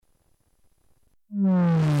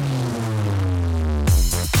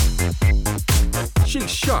She's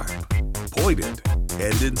sharp, pointed,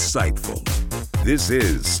 and insightful. This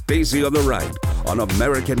is Stacy on the Right on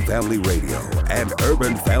American Family Radio and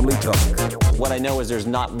Urban Family Talk. What I know is there's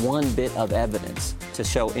not one bit of evidence to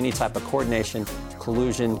show any type of coordination,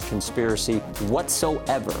 collusion, conspiracy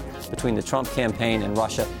whatsoever between the Trump campaign and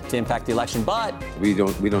Russia to impact the election. But we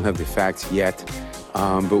don't have the facts yet,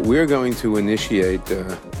 but we're going to initiate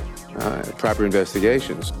proper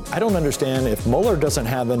investigations. I don't understand if Mueller doesn't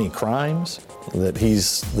have any crimes that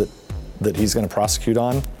he's going to prosecute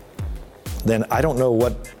on, then I don't know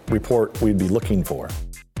what report we'd be looking for.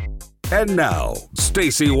 And now,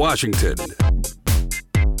 Stacy Washington.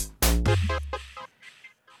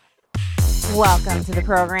 Welcome to the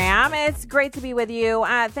program. It's great to be with you.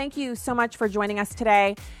 Thank you so much for joining us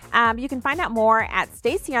today. You can find out more at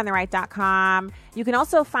stacyontheright.com. You can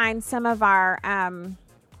also find some of our,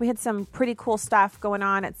 we had some pretty cool stuff going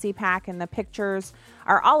on at CPAC, and the pictures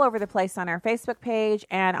are all over the place on our Facebook page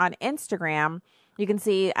and on Instagram. You can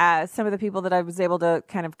see some of the people that I was able to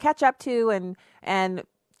kind of catch up to and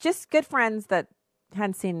just good friends that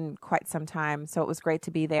hadn't seen in quite some time. So it was great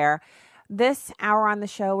to be there. This hour on the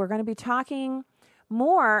show, we're going to be talking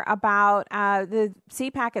more about the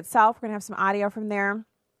CPAC itself. We're going to have some audio from there.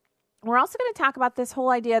 We're also going to talk about this whole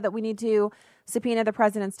idea that we need to subpoena the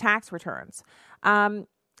president's tax returns,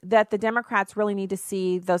 that the Democrats really need to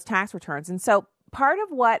see those tax returns. And so part of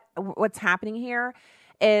what's happening here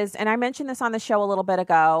is, and I mentioned this on the show a little bit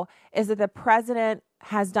ago, is that the president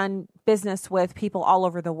has done business with people all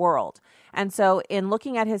over the world. And so in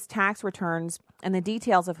looking at his tax returns and the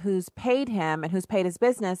details of who's paid him and who's paid his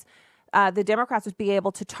business, the Democrats would be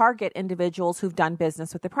able to target individuals who've done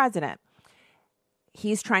business with the president.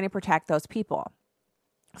 He's trying to protect those people.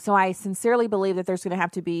 So I sincerely believe that there's going to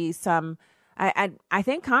have to be some, I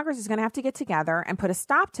think Congress is going to have to get together and put a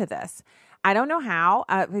stop to this. I don't know how,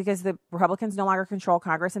 because the Republicans no longer control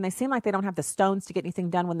Congress, and they seem like they don't have the stones to get anything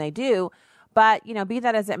done when they do. But, be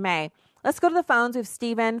that as it may, let's go to the phones. We have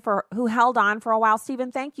Stephen, who held on for a while.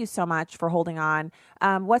 Stephen, thank you so much for holding on.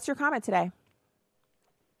 What's your comment today?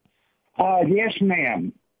 Yes,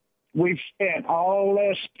 ma'am. We've spent all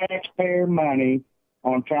this taxpayer money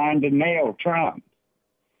on trying to nail Trump.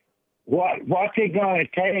 What's it going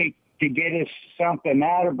to take to get us something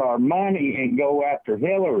out of our money and go after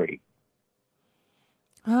Hillary?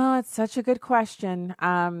 Oh, it's such a good question.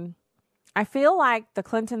 I feel like the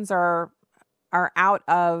Clintons are out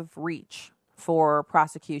of reach for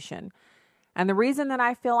prosecution. And the reason that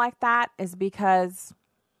I feel like that is because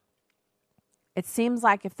it seems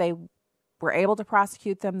like if they were able to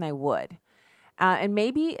prosecute them, they would. And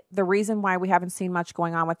maybe the reason why we haven't seen much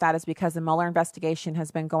going on with that is because the Mueller investigation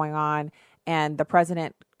has been going on and the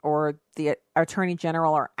president or the attorney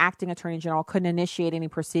general or acting attorney general couldn't initiate any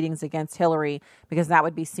proceedings against Hillary because that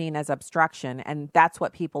would be seen as obstruction. And that's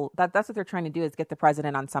what that's what they're trying to do, is get the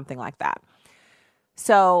president on something like that.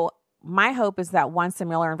 So my hope is that once the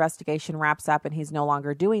Mueller investigation wraps up and he's no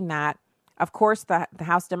longer doing that, of course, the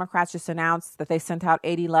House Democrats just announced that they sent out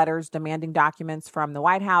 80 letters demanding documents from the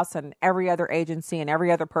White House and every other agency and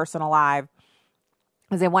every other person alive,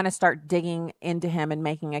 because they want to start digging into him and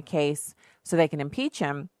making a case so they can impeach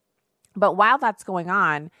him. But while that's going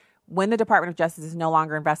on, when the Department of Justice is no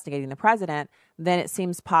longer investigating the president, then it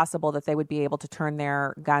seems possible that they would be able to turn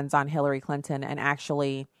their guns on Hillary Clinton and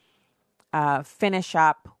actually finish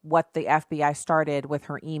up what the FBI started with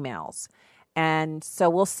her emails. And so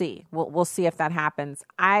we'll see. We'll see if that happens.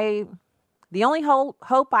 The only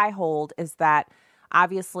hope I hold is that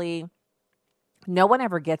obviously no one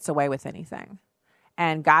ever gets away with anything.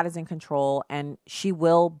 And God is in control, and she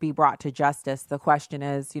will be brought to justice. The question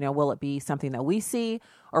is, will it be something that we see,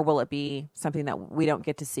 or will it be something that we don't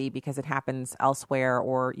get to see because it happens elsewhere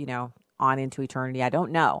or, on into eternity? I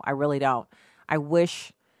don't know. I really don't. I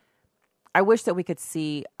wish that we could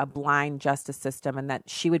see a blind justice system and that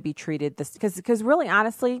she would be treated this, because really,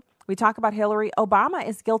 honestly, we talk about Hillary. Obama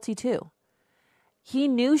is guilty too. He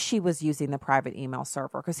knew she was using the private email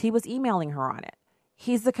server because he was emailing her on it.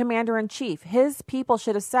 He's the commander in chief. His people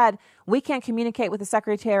should have said, we can't communicate with the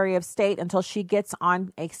Secretary of State until she gets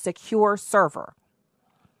on a secure server.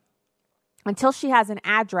 Until she has an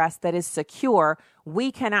address that is secure,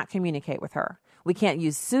 we cannot communicate with her. We can't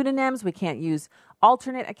use pseudonyms. We can't use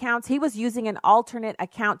alternate accounts. He was using an alternate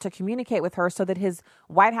account to communicate with her so that his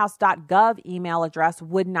whitehouse.gov email address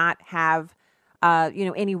would not have,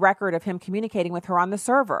 any record of him communicating with her on the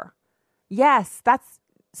server. Yes,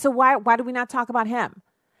 so why do we not talk about him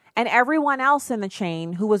and everyone else in the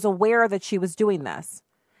chain who was aware that she was doing this?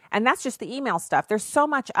 And that's just the email stuff. There's so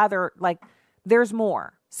much other, there's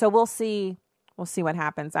more. So we'll see what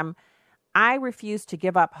happens. I refuse to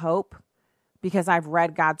give up hope, because I've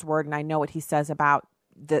read God's word and I know what he says about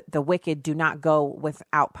the wicked do not go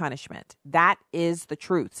without punishment. That is the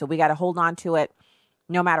truth. So we got to hold on to it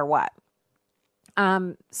no matter what.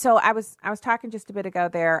 So I was talking just a bit ago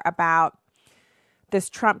there about this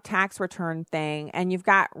Trump tax return thing, and you've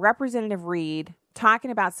got Representative Reed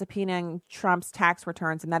talking about subpoenaing Trump's tax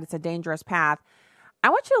returns and that it's a dangerous path. I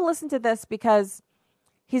want you to listen to this because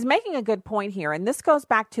he's making a good point here. And this goes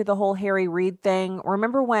back to the whole Harry Reid thing.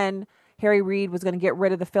 Remember when Harry Reid was going to get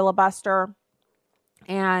rid of the filibuster?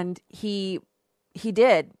 And he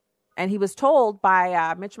did. And he was told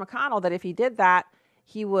by Mitch McConnell that if he did that,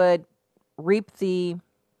 he would reap he'd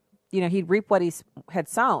reap what he had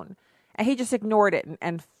sown. And he just ignored it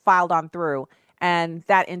and filed on through. And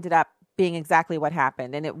that ended up being exactly what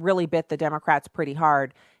happened. And it really bit the Democrats pretty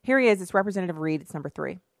hard. Here he is. It's Representative Reed. It's number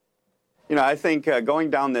 3. I think going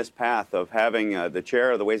down this path of having the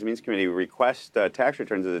chair of the Ways and Means Committee request tax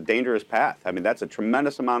returns is a dangerous path. I mean, that's a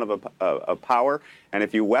tremendous amount of power. And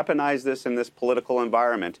if you weaponize this in this political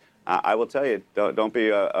environment, I will tell you, don't be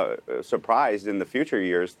surprised in the future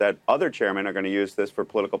years that other chairmen are going to use this for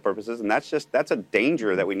political purposes. And that's a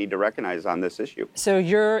danger that we need to recognize on this issue. So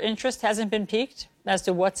your interest hasn't been piqued as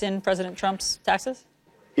to what's in President Trump's taxes?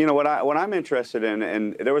 What I'm interested in,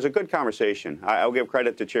 and there was a good conversation. I'll give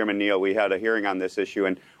credit to Chairman Neal. We had a hearing on this issue,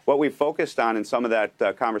 and what we focused on in some of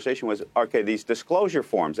that conversation was, okay, these disclosure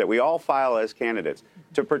forms that we all file as candidates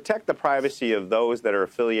to protect the privacy of those that are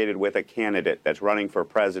affiliated with a candidate that's running for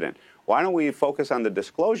president. Why don't we focus on the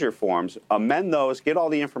disclosure forms, amend those, get all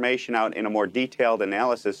the information out in a more detailed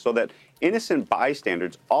analysis so that innocent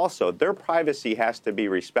bystanders also, their privacy has to be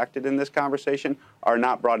respected in this conversation, are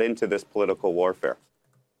not brought into this political warfare.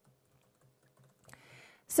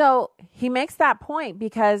 So he makes that point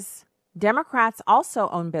because Democrats also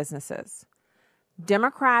own businesses.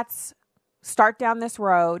 Democrats start down this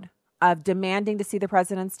road of demanding to see the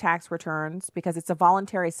president's tax returns because it's a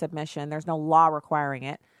voluntary submission. There's no law requiring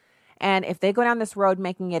it. And if they go down this road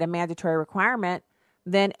making it a mandatory requirement,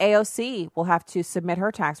 then AOC will have to submit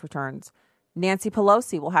her tax returns. Nancy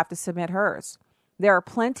Pelosi will have to submit hers. There are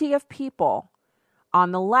plenty of people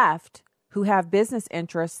on the left who have business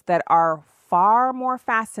interests that are far more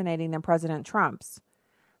fascinating than President Trump's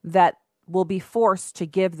that will be forced to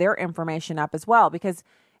give their information up as well. Because,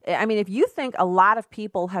 I mean, if you think a lot of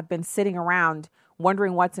people have been sitting around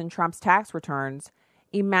wondering what's in Trump's tax returns,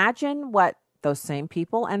 imagine what those same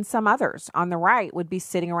people and some others on the right would be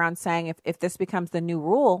sitting around saying, if this becomes the new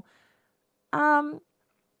rule, I'm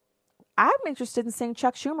interested in seeing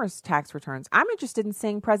Chuck Schumer's tax returns. I'm interested in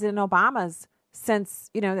seeing President Obama's since,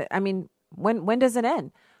 when does it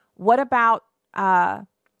end? What about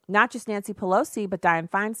not just Nancy Pelosi, but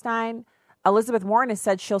Dianne Feinstein? Elizabeth Warren has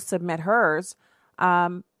said she'll submit hers,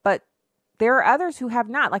 but there are others who have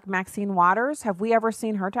not, like Maxine Waters. Have we ever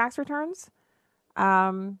seen her tax returns?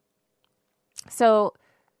 So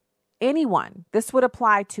anyone, this would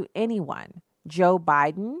apply to anyone. Joe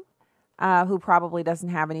Biden, who probably doesn't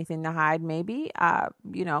have anything to hide, maybe,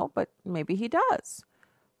 but maybe he does.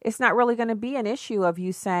 It's not really going to be an issue of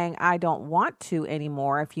you saying, I don't want to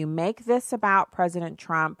anymore. If you make this about President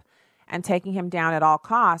Trump and taking him down at all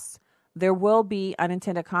costs, there will be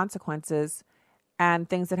unintended consequences and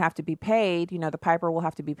things that have to be paid. The piper will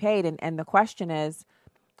have to be paid. And the question is,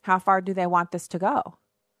 how far do they want this to go?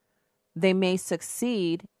 They may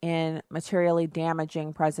succeed in materially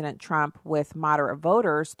damaging President Trump with moderate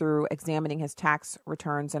voters through examining his tax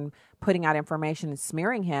returns and putting out information and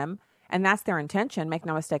smearing him. And that's their intention, make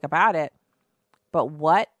no mistake about it. But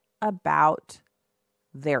what about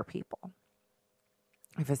their people?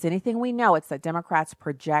 If it's anything we know, it's that Democrats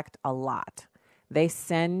project a lot. They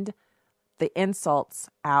send the insults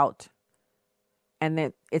out,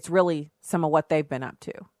 and it's really some of what they've been up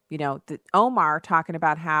to. Omar talking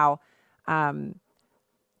about how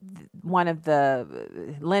one of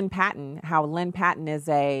the Lynn Patton is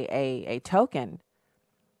a token.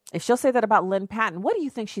 If she'll say that about Lynn Patton, what do you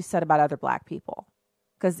think she said about other black people?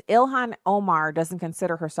 Because Ilhan Omar doesn't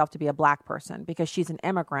consider herself to be a black person because she's an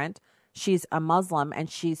immigrant, she's a Muslim, and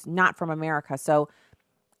she's not from America. So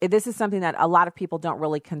this is something that a lot of people don't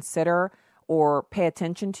really consider or pay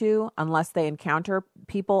attention to unless they encounter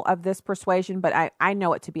people of this persuasion. But I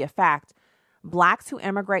know it to be a fact. Blacks who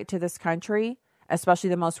immigrate to this country, especially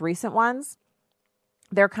the most recent ones,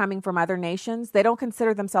 they're coming from other nations. They don't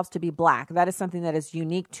consider themselves to be black. That is something that is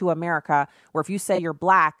unique to America, where if you say you're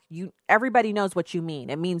black, everybody knows what you mean.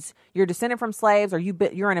 It means you're descended from slaves or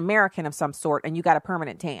you're an American of some sort and you got a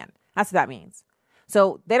permanent tan. That's what that means.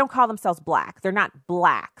 So they don't call themselves black. They're not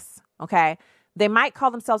blacks, okay? They might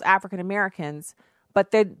call themselves African Americans,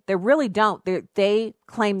 but they really don't. They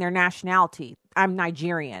claim their nationality. I'm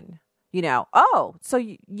Nigerian. Oh, so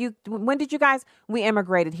you when did you guys, we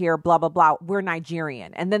immigrated here, blah, blah, blah. We're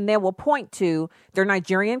Nigerian. And then they will point to their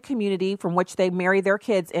Nigerian community from which they marry their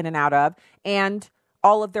kids in and out of, and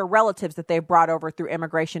all of their relatives that they've brought over through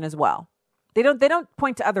immigration as well. They don't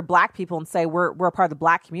point to other black people and say we're a part of the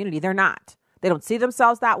black community. They're not. They don't see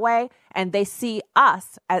themselves that way. And they see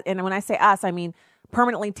us, and when I say us, I mean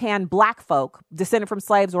permanently tan black folk, descended from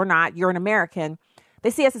slaves or not, you're an American. They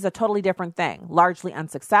see us as a totally different thing, largely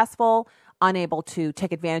unsuccessful, unable to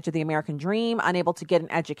take advantage of the American dream, unable to get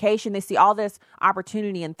an education. They see all this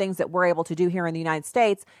opportunity and things that we're able to do here in the United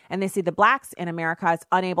States, and they see the blacks in America as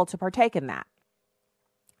unable to partake in that.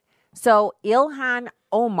 So Ilhan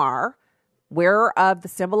Omar, wearer of the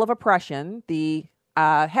symbol of oppression, the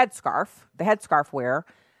headscarf wearer,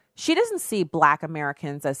 she doesn't see black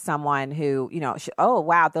Americans as someone who, oh,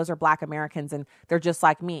 wow, those are black Americans and they're just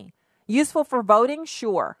like me. Useful for voting?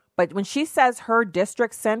 Sure. But when she says her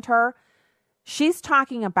district sent her, she's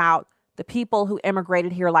talking about the people who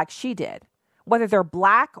immigrated here like she did, whether they're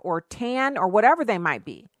black or tan or whatever they might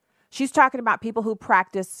be. She's talking about people who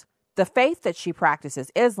practice the faith that she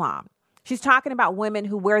practices, Islam. She's talking about women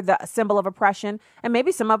who wear the symbol of oppression, and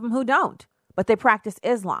maybe some of them who don't, but they practice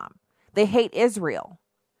Islam. They hate Israel.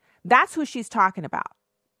 That's who she's talking about.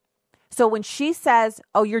 So when she says,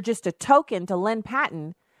 oh, you're just a token to Lynn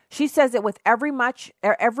Patton, she says it with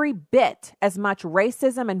every bit as much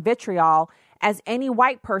racism and vitriol as any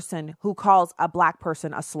white person who calls a black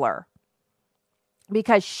person a slur.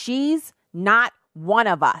 Because she's not one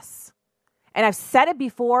of us. And I've said it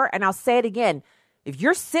before, and I'll say it again. If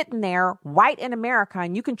you're sitting there, white in America,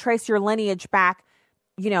 and you can trace your lineage back,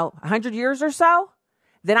 100 years or so,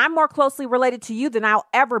 then I'm more closely related to you than I'll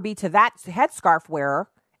ever be to that headscarf wearer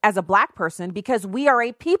as a black person, because we are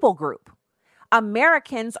a people group.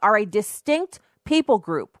 Americans are a distinct people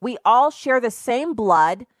group. We all share the same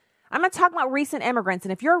blood. I'm not talking about recent immigrants.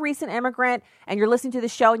 And if you're a recent immigrant and you're listening to the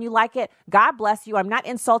show and you like it, God bless you. I'm not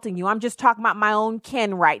insulting you. I'm just talking about my own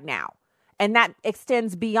kin right now. And that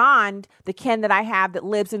extends beyond the kin that I have that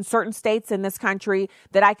lives in certain states in this country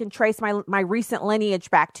that I can trace my recent lineage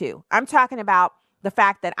back to. I'm talking about the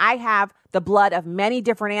fact that I have the blood of many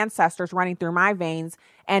different ancestors running through my veins,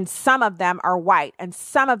 and some of them are white, and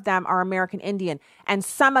some of them are American Indian, and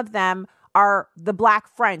some of them are the Black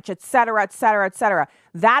French, et cetera, et cetera, et cetera.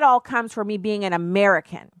 That all comes from me being an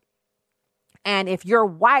American. And if you're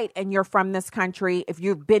white and you're from this country, if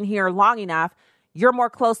you've been here long enough, you're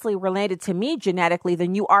more closely related to me genetically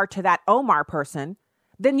than you are to that Omar person,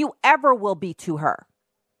 than you ever will be to her.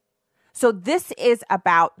 So this is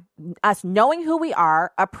about us knowing who we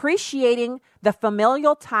are, appreciating the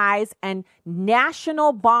familial ties and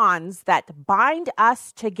national bonds that bind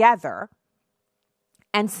us together,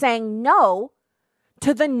 and saying no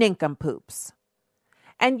to the nincompoops.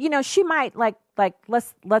 And, she might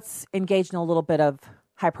let's engage in a little bit of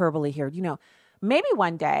hyperbole here. Maybe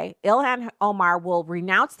one day Ilhan Omar will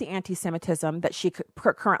renounce the anti-Semitism that she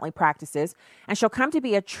currently practices, and she'll come to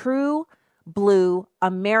be a true blue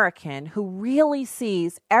American who really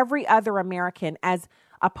sees every other American as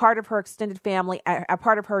a part of her extended family, a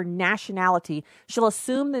part of her nationality. She'll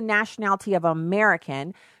assume the nationality of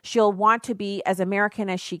American. She'll want to be as American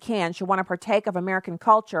as she can. She'll want to partake of American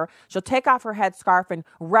culture. She'll take off her headscarf and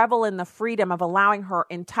revel in the freedom of allowing her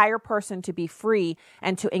entire person to be free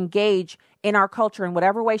and to engage in our culture in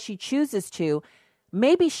whatever way she chooses to.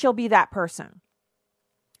 Maybe she'll be that person.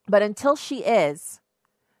 But until she is,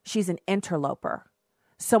 she's an interloper,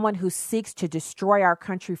 someone who seeks to destroy our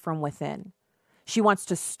country from within. She wants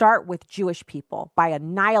to start with Jewish people by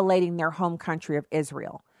annihilating their home country of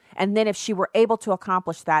Israel. And then if she were able to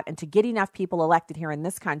accomplish that and to get enough people elected here in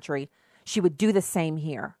this country, she would do the same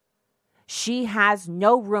here. She has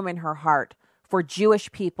no room in her heart for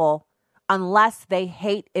Jewish people unless they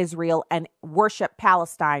hate Israel and worship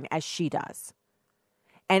Palestine as she does.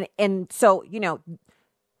 And so,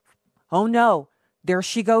 oh no, there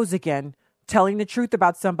she goes again, telling the truth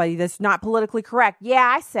about somebody that's not politically correct. Yeah,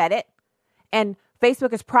 I said it. And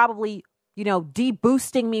Facebook is probably,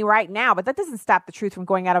 de-boosting me right now, but that doesn't stop the truth from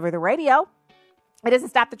going out over the radio. It doesn't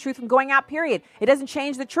stop the truth from going out, period. It doesn't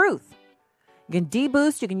change the truth. You can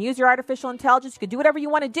de-boost, you can use your artificial intelligence, you can do whatever you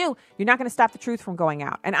want to do. You're not going to stop the truth from going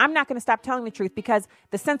out. And I'm not going to stop telling the truth because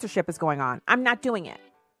the censorship is going on. I'm not doing it.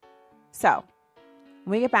 So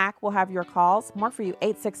when we get back, we'll have your calls. More for you,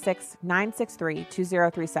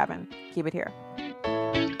 866-963-2037. Keep it here.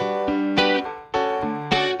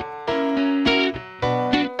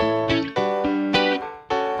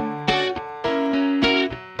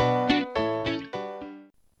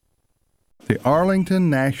 The Arlington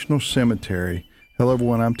National Cemetery. Hello,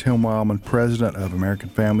 everyone. I'm Tim Wildman, president of American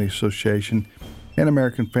Family Association and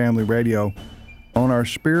American Family Radio. On our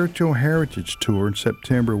Spiritual Heritage Tour in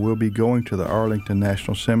September, we'll be going to the Arlington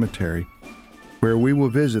National Cemetery, where we will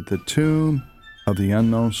visit the tomb of the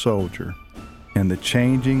unknown soldier and the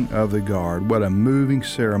changing of the guard. What a moving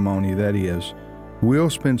ceremony that is. We'll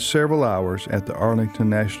spend several hours at the Arlington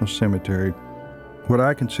National Cemetery, what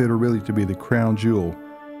I consider really to be the crown jewel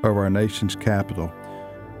of our nation's capital.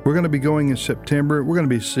 We're going to be going in September. We're going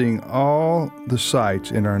to be seeing all the sites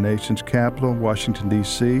in our nation's capital, Washington,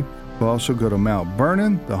 D.C. We'll also go to Mount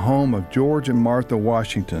Vernon, the home of George and Martha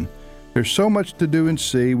Washington. There's so much to do and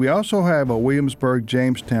see. We also have a Williamsburg,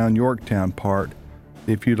 Jamestown, Yorktown part.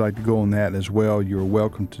 If you'd like to go on that as well, you're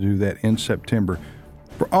welcome to do that in September.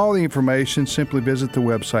 For all the information, simply visit the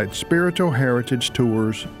website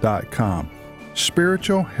spiritualheritagetours.com.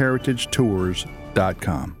 spiritualheritagetours.com.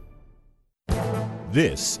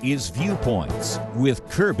 This is Viewpoints with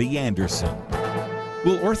Kirby Anderson.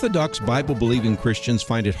 Will Orthodox Bible-believing Christians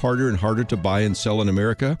find it harder and harder to buy and sell in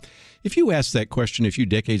America? If you asked that question a few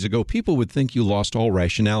decades ago, people would think you lost all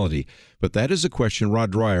rationality. But that is a question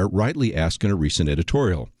Rod Dreyer rightly asked in a recent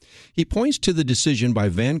editorial. He points to the decision by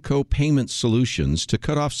Vanco Payment Solutions to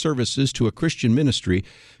cut off services to a Christian ministry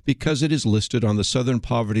because it is listed on the Southern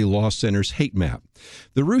Poverty Law Center's hate map.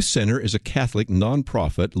 The Ruth Center is a Catholic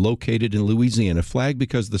nonprofit located in Louisiana, flagged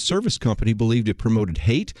because the service company believed it promoted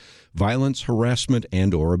hate, violence, harassment,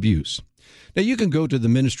 and/or abuse. Now, you can go to the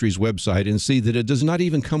ministry's website and see that it does not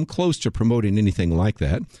even come close to promoting anything like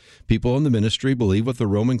that. People in the ministry believe what the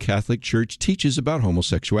Roman Catholic Church teaches about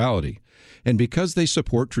homosexuality. And because they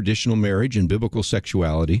support traditional marriage and biblical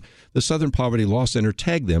sexuality, the Southern Poverty Law Center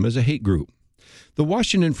tagged them as a hate group. The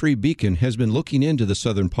Washington Free Beacon has been looking into the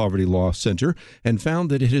Southern Poverty Law Center and found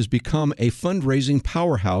that it has become a fundraising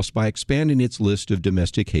powerhouse by expanding its list of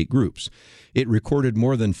domestic hate groups. It recorded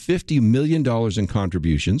more than $50 million in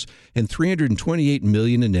contributions and $328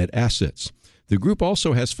 million in net assets. The group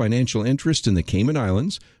also has financial interest in the Cayman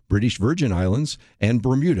Islands, British Virgin Islands, and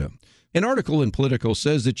Bermuda. An article in Politico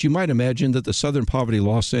says that you might imagine that the Southern Poverty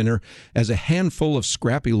Law Center has a handful of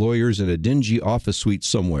scrappy lawyers in a dingy office suite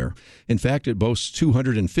somewhere. In fact, it boasts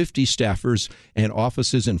 250 staffers and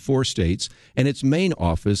offices in 4 states, and its main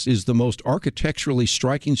office is the most architecturally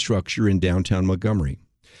striking structure in downtown Montgomery.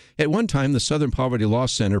 At one time, the Southern Poverty Law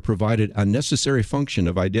Center provided a necessary function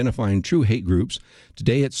of identifying true hate groups.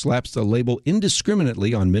 Today, it slaps the label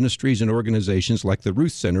indiscriminately on ministries and organizations like the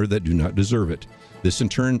Ruth Center that do not deserve it. This, in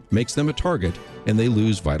turn, makes them a target, and they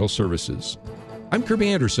lose vital services. I'm Kirby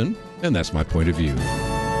Anderson, and that's my point of view.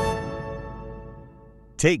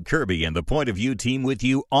 Take Kirby and the Point of View team with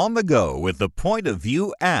you on the go with the Point of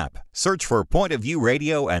View app. Search for Point of View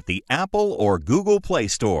Radio at the Apple or Google Play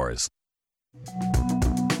stores.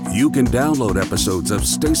 You can download episodes of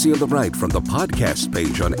Stacy on the Right from the podcast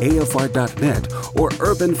page on AFR.net or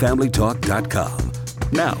UrbanFamilyTalk.com.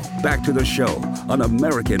 Now, back to the show on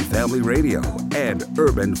American Family Radio and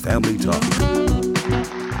Urban Family Talk.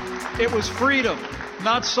 It was freedom,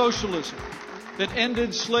 not socialism, that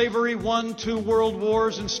ended slavery, won 2 world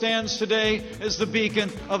wars, and stands today as the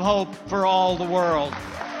beacon of hope for all the world.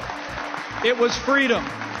 It was freedom,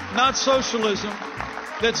 not socialism,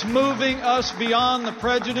 that's moving us beyond the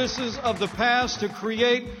prejudices of the past to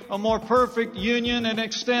create a more perfect union and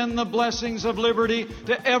extend the blessings of liberty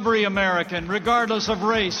to every American, regardless of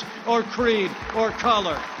race or creed or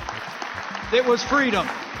color. It was freedom,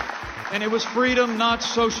 and it was freedom, not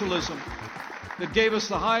socialism, that gave us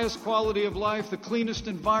the highest quality of life, the cleanest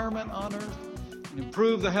environment on earth, and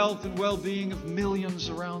improved the health and well-being of millions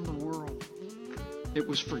around the world. It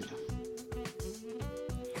was freedom.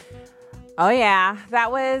 Oh, yeah. That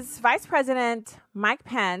was Vice President Mike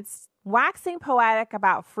Pence waxing poetic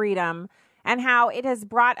about freedom and how it has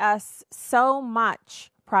brought us so much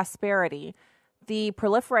prosperity. The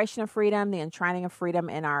proliferation of freedom, the enshrining of freedom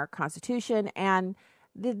in our Constitution, and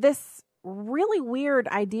this really weird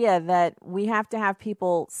idea that we have to have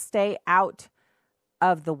people stay out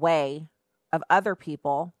of the way of other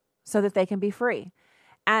people so that they can be free.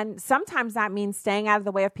 And sometimes that means staying out of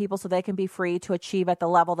the way of people so they can be free to achieve at the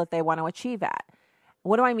level that they want to achieve at.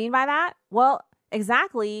 What do I mean by that? Well,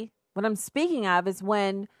 exactly what I'm speaking of is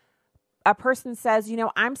when a person says, you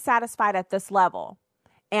know, I'm satisfied at this level.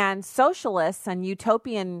 And socialists and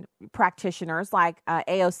utopian practitioners like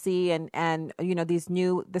AOC and you know this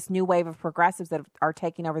new wave of progressives that are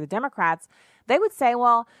taking over the Democrats, they would say,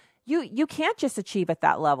 well, you can't just achieve at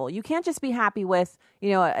that level. You can't just be happy with,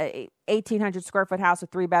 you know, a 1,800 square foot house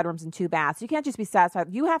with 3 bedrooms and 2 baths. You can't just be satisfied.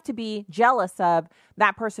 You have to be jealous of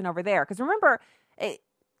that person over there. Because remember,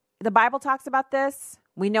 the Bible talks about this.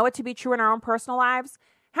 We know it to be true in our own personal lives.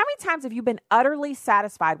 How many times have you been utterly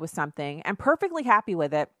satisfied with something and perfectly happy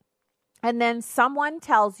with it, and then someone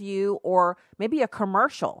tells you, or maybe a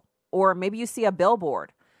commercial, or maybe you see a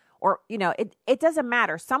billboard, or, it doesn't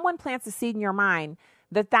matter. Someone plants a seed in your mind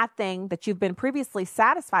that thing that you've been previously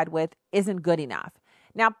satisfied with isn't good enough.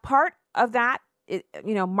 Now, part of that,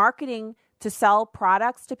 marketing to sell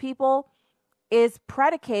products to people is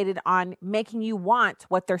predicated on making you want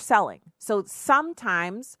what they're selling. So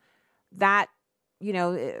sometimes that,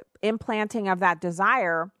 implanting of that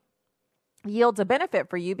desire yields a benefit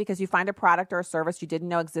for you because you find a product or a service you didn't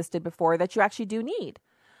know existed before that you actually do need.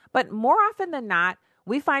 But more often than not,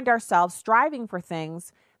 we find ourselves striving for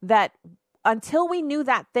things that until we knew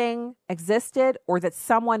that thing existed or that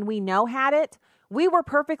someone we know had it, we were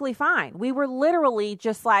perfectly fine. We were literally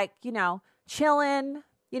just like, chilling,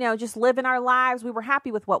 just living our lives. We were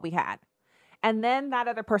happy with what we had. And then that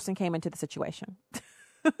other person came into the situation.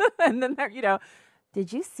 And then they're,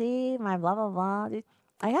 did you see my blah, blah, blah?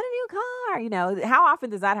 I got a new car. How often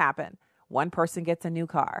does that happen? One person gets a new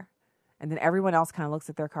car and then everyone else kind of looks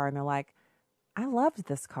at their car and they're like, I loved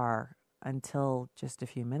this car until just a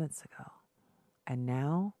few minutes ago. And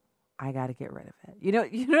now I got to get rid of it. You know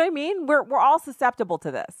what I mean? We're all susceptible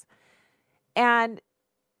to this.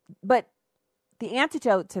 But the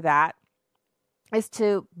antidote to that is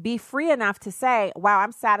to be free enough to say, wow,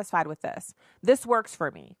 I'm satisfied with this. This works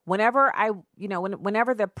for me. Whenever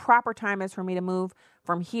whenever the proper time is for me to move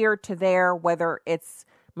from here to there, whether it's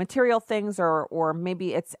material things or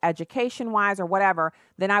maybe it's education wise or whatever,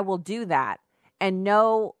 then I will do that. And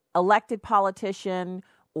no elected politician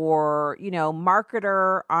or,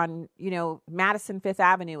 marketer on, Madison Fifth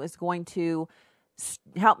Avenue is going to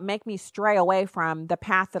help make me stray away from the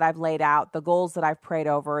path that I've laid out, the goals that I've prayed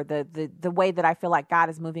over, the way that I feel like God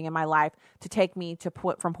is moving in my life to take me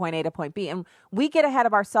from point A to point B. And we get ahead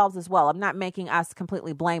of ourselves as well. I'm not making us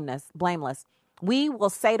completely blameless. We will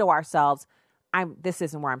say to ourselves, this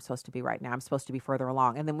isn't where I'm supposed to be right now. I'm supposed to be further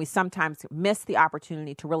along. And then we sometimes miss the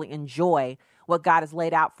opportunity to really enjoy what God has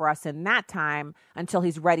laid out for us in that time until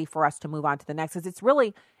he's ready for us to move on to the next.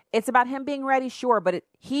 Because it's about him being ready, sure, but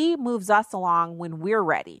he moves us along when we're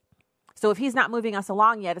ready. So if he's not moving us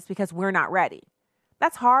along yet, it's because we're not ready.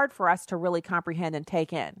 That's hard for us to really comprehend and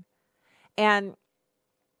take in. And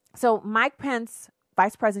so Mike Pence,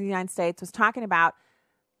 Vice President of the United States, was talking about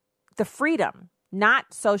the freedom,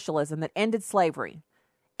 not socialism, that ended slavery,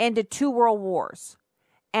 ended 2 world wars,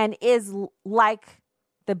 and is like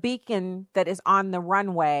the beacon that is on the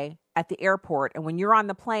runway at the airport. And when you're on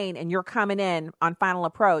the plane and you're coming in on final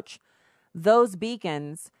approach, those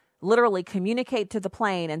beacons literally communicate to the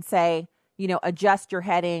plane and say, adjust your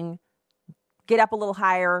heading, get up a little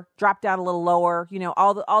higher, drop down a little lower,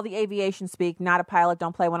 all the aviation speak, not a pilot,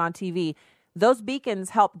 don't play one on TV. Those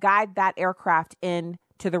beacons help guide that aircraft in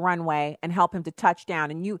to the runway and help him to touch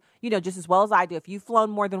down. And you just as well as I do, if you've flown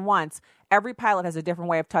more than once, every pilot has a different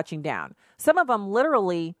way of touching down. Some of them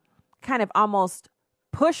literally kind of almost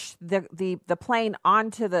push the plane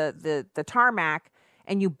onto the tarmac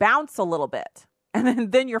and you bounce a little bit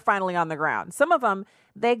and then you're finally on the ground. Some of them,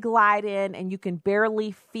 they glide in and you can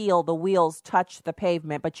barely feel the wheels touch the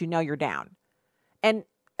pavement, but you're down. And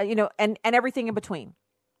and everything in between.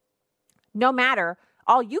 No matter,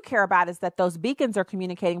 all you care about is that those beacons are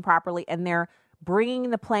communicating properly and they're bringing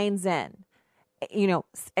the planes in,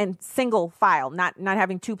 and single file, not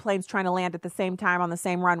having 2 planes trying to land at the same time on the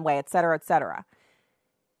same runway, et cetera, et cetera.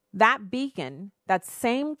 That beacon, that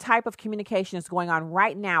same type of communication is going on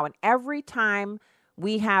right now. And every time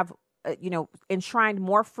we have, enshrined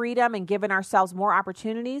more freedom and given ourselves more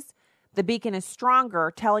opportunities, the beacon is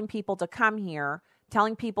stronger, telling people to come here,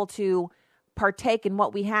 telling people to partake in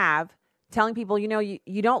what we have, telling people,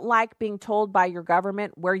 you don't like being told by your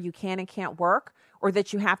government where you can and can't work, or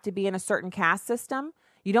that you have to be in a certain caste system.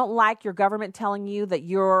 You don't like your government telling you that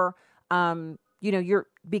you're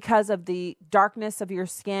because of the darkness of your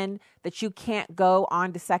skin, that you can't go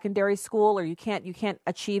on to secondary school, or you can't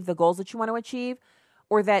achieve the goals that you want to achieve,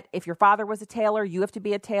 or that if your father was a tailor, you have to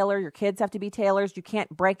be a tailor, your kids have to be tailors, you can't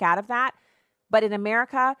break out of that. But in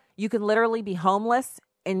America, you can literally be homeless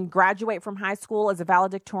and graduate from high school as a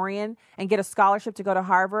valedictorian and get a scholarship to go to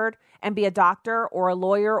Harvard and be a doctor or a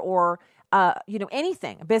lawyer or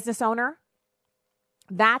anything, a business owner.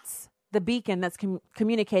 That's the beacon that's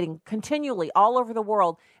communicating continually all over the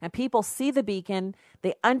world. And people see the beacon,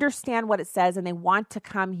 they understand what it says, and they want to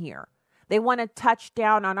come here. They want to touch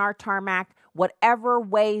down on our tarmac whatever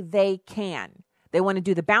way they can. They want to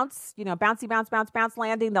do the bounce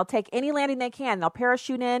landing. They'll take any landing they can. They'll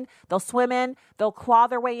parachute in, they'll swim in, they'll claw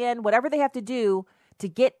their way in, whatever they have to do to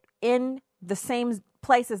get in the same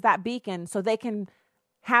place as that beacon so they can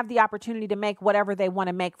have the opportunity to make whatever they want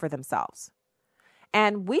to make for themselves.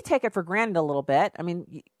 And we take it for granted a little bit. I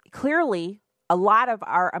mean, clearly, a lot of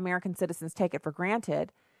our American citizens take it for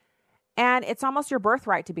granted. And it's almost your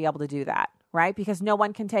birthright to be able to do that, right? Because no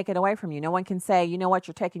one can take it away from you. No one can say, you know what,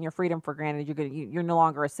 you're taking your freedom for granted. You're no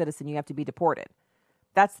longer a citizen. You have to be deported.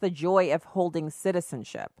 That's the joy of holding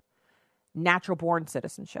citizenship, natural born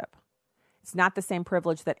citizenship. It's not the same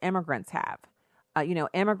privilege that immigrants have.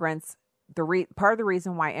 Immigrants, part of the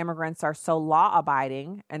reason why immigrants are so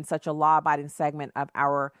law-abiding and such a law-abiding segment of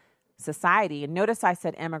our society, and notice I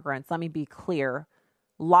said immigrants, let me be clear,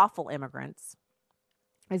 lawful immigrants,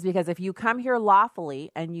 is because if you come here lawfully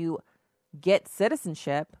and you get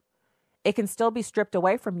citizenship, it can still be stripped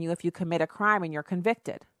away from you if you commit a crime and you're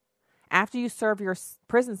convicted. After you serve your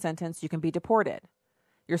prison sentence, you can be deported.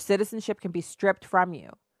 Your citizenship can be stripped from you.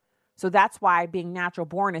 So that's why being natural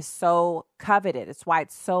born is so coveted. It's why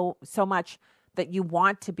it's so much that you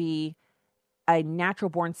want to be a natural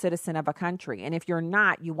born citizen of a country. And if you're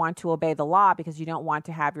not, you want to obey the law because you don't want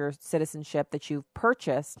to have your citizenship that you've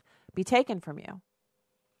purchased be taken from you.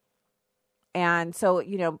 And so,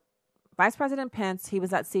 Vice President Pence, he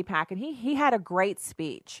was at CPAC and he had a great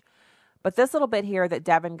speech. But this little bit here that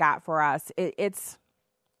Devin got for us,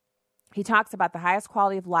 he talks about the highest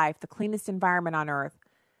quality of life, the cleanest environment on earth,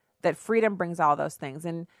 that freedom brings all those things.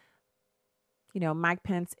 And, Mike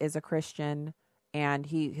Pence is a Christian, and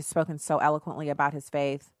he has spoken so eloquently about his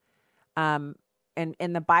faith. And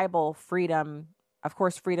in the Bible, freedom, of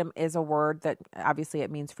course, freedom is a word that obviously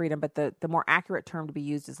it means freedom, but the more accurate term to be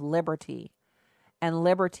used is liberty. And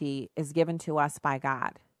liberty is given to us by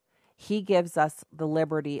God. He gives us the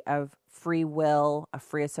liberty of free will, of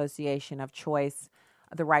free association, of choice,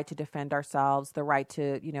 the right to defend ourselves, the right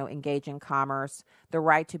to, engage in commerce, the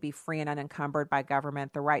right to be free and unencumbered by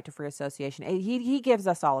government, the right to free association. He gives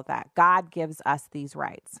us all of that. God gives us these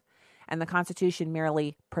rights, and the Constitution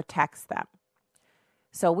merely protects them.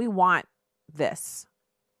 So we want this.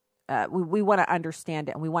 We want to understand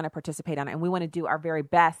it, and we want to participate on it, and we want to do our very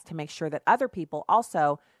best to make sure that other people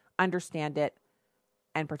also understand it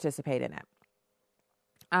and participate in it.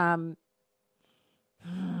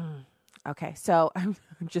 Okay, so I'm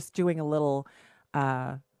just doing a little,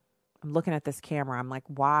 I'm looking at this camera. I'm like,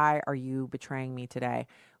 why are you betraying me today?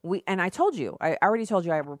 And I already told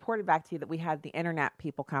you, I reported back to you that we had the internet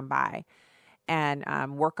people come by and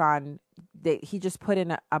work on, he just put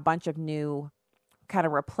in a bunch of new kind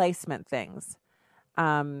of replacement things.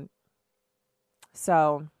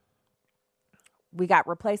 So we got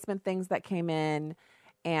replacement things that came in,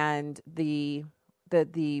 and the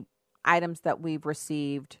items that we've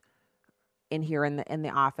received in here in the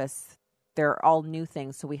office, they're all new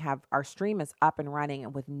things. So we have our stream is up and running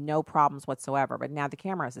and with no problems whatsoever. But now the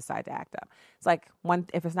cameras decide to act up. It's like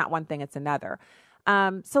if it's not one thing, it's another.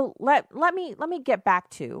 So let me get back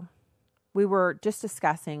to, we were just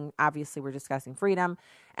discussing, obviously we're discussing freedom,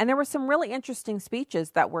 and there were some really interesting speeches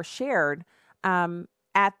that were shared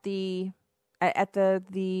at the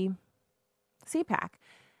CPAC.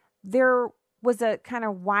 There was a kind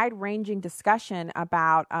of wide-ranging discussion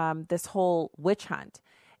about this whole witch hunt.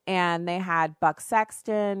 And they had Buck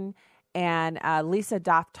Sexton and Lisa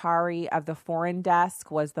Daftari of the Foreign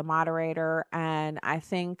Desk was the moderator. And I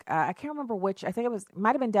think, I can't remember which, I think it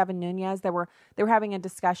might have been Devin Nunes. They were having a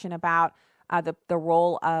discussion about the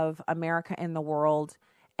role of America in the world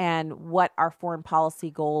and what our foreign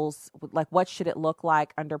policy goals, like what should it look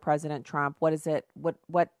like under President Trump? What is it, what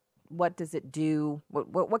does it do?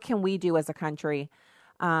 What can we do as a country?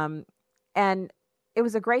 And it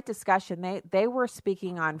was a great discussion. They were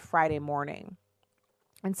speaking on Friday morning.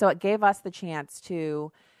 And so it gave us the chance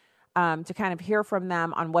to kind of hear from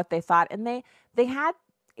them on what they thought. And they had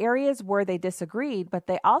areas where they disagreed, but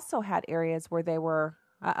they also had areas where they were,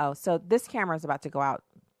 so this camera is about to go out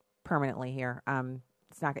permanently here.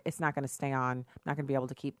 It's not going to stay on. I'm not going to be able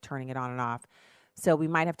to keep turning it on and off. So we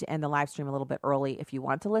might have to end the live stream a little bit early. If you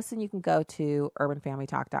want to listen, you can go to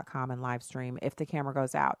urbanfamilytalk.com and live stream if the camera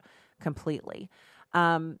goes out completely.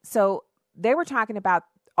 So they were talking about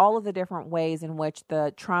all of the different ways in which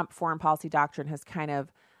the Trump foreign policy doctrine has kind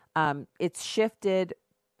of, it's shifted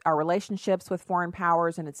our relationships with foreign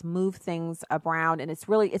powers, and it's moved things around. And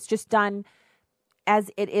it's just done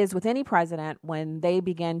as it is with any president when they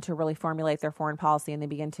begin to really formulate their foreign policy and they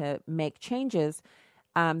begin to make changes.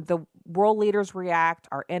 The world leaders react,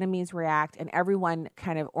 our enemies react, and everyone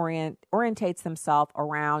kind of orientates themselves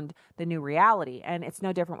around the new reality. And it's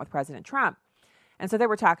no different with President Trump. And so they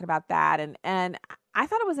were talking about that. And I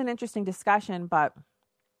thought it was an interesting discussion, but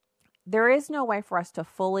there is no way for us to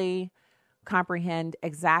fully comprehend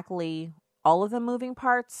exactly all of the moving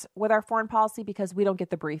parts with our foreign policy because we don't get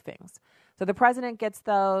the briefings. So the president gets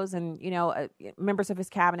those, and members of his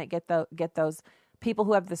cabinet get those. People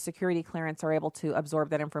who have the security clearance are able to absorb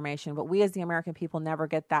that information, but we as the American people never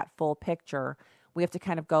get that full picture. We have to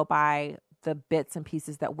kind of go by the bits and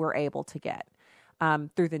pieces that we're able to get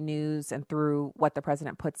through the news and through what the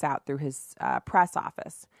president puts out through his press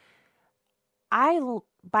office. By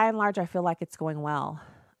and large, I feel like it's going well.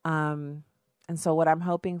 And so what I'm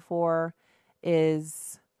hoping for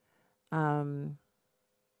is I'm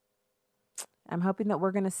hoping that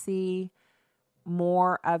we're going to see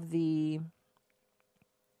more of the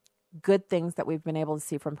good things that we've been able to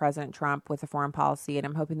see from President Trump with the foreign policy. And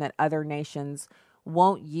I'm hoping that other nations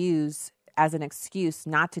won't use as an excuse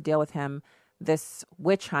not to deal with him this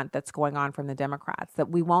witch hunt that's going on from the Democrats, that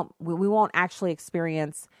we won't actually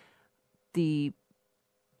experience the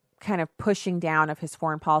kind of pushing down of his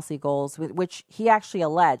foreign policy goals, which he actually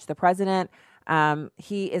alleged. The president,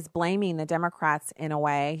 he is blaming the Democrats in a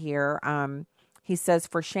way here. He says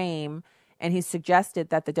for shame, and he suggested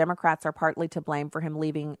that the Democrats are partly to blame for him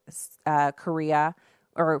leaving Korea,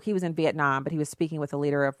 or he was in Vietnam, but he was speaking with the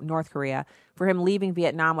leader of North Korea, for him leaving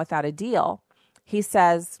Vietnam without a deal. He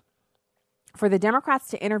says, for the Democrats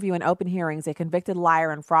to interview in open hearings a convicted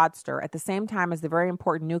liar and fraudster at the same time as the very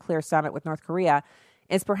important nuclear summit with North Korea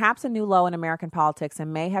is perhaps a new low in American politics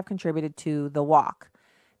and may have contributed to the walk.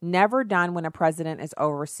 Never done when a president is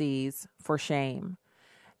overseas, for shame.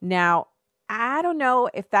 Now, I don't know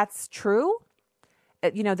if that's true,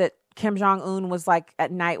 that Kim Jong-un was like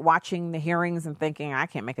at night watching the hearings and thinking, I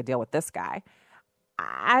can't make a deal with this guy.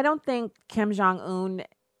 I don't think Kim Jong-un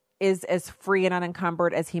is as free and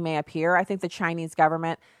unencumbered as he may appear. I think the Chinese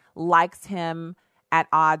government likes him at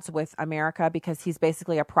odds with America because he's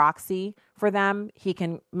basically a proxy for them. He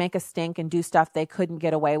can make a stink and do stuff they couldn't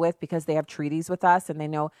get away with because they have treaties with us, and they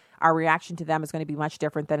know our reaction to them is going to be much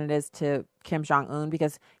different than it is to Kim Jong-un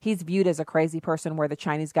because he's viewed as a crazy person where the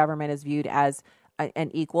Chinese government is viewed as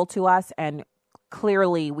an equal to us, and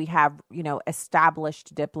clearly we have,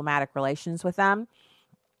 established diplomatic relations with them.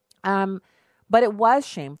 But it was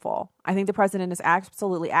shameful. I think the president is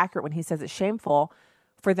absolutely accurate when he says it's shameful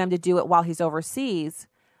for them to do it while he's overseas.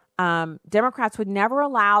 Democrats would never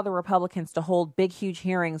allow the Republicans to hold big, huge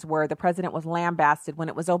hearings where the president was lambasted when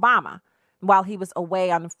it was Obama, while he was away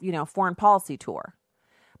on, foreign policy tour.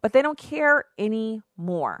 But they don't care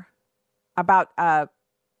anymore about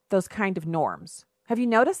those kind of norms. Have you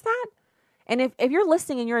noticed that? And if you're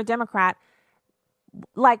listening and you're a Democrat,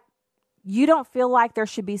 you don't feel like there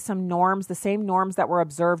should be some norms, the same norms that were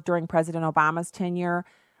observed during President Obama's tenure,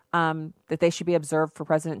 that they should be observed for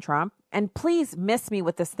President Trump. And please miss me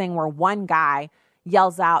with this thing where one guy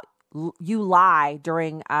yells out, you lie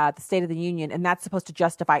during the State of the Union, and that's supposed to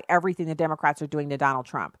justify everything the Democrats are doing to Donald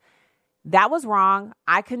Trump. That was wrong.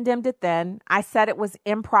 I condemned it then. I said it was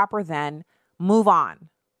improper then. Move on.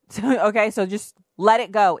 Okay, so just let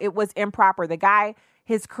it go. It was improper. The guy,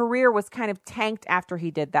 his career was kind of tanked after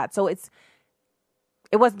he did that. So it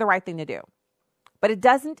wasn't the right thing to do. But it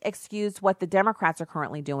doesn't excuse what the Democrats are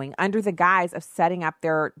currently doing under the guise of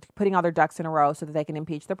putting all their ducks in a row so that they can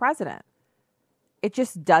impeach the president. It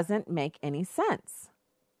just doesn't make any sense.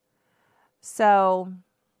 So,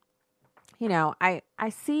 I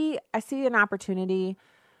see an opportunity.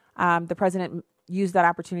 The president used that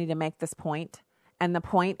opportunity to make this point. And the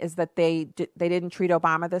point is that they didn't treat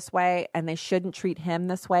Obama this way, and they shouldn't treat him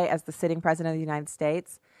this way as the sitting president of the United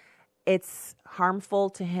States. It's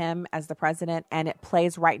harmful to him as the president, and it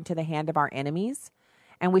plays right into the hand of our enemies.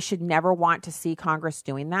 And we should never want to see Congress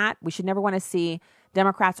doing that. We should never want to see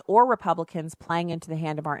Democrats or Republicans playing into the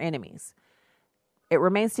hand of our enemies. It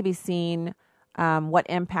remains to be seen what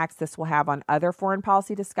impacts this will have on other foreign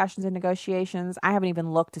policy discussions and negotiations. I haven't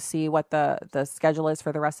even looked to see what the schedule is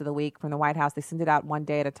for the rest of the week from the White House. They send it out one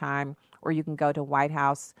day at a time, or you can go to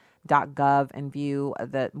whitehouse.gov and view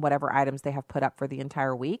whatever items they have put up for the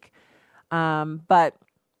entire week. But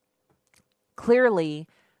clearly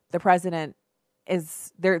the president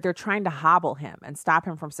they're trying to hobble him and stop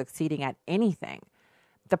him from succeeding at anything.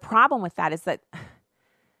 The problem with that is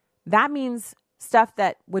that means stuff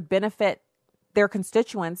that would benefit their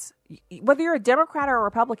constituents, whether you're a Democrat or a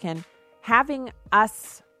Republican, having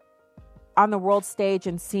us on the world stage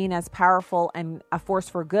and seen as powerful and a force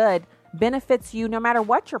for good benefits you no matter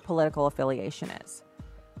what your political affiliation is.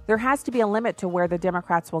 There has to be a limit to where the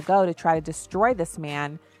Democrats will go to try to destroy this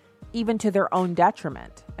man, even to their own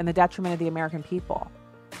detriment and the detriment of the American people.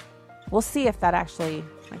 We'll see if that actually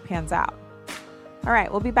pans out. All right,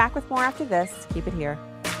 we'll be back with more after this. Keep it here.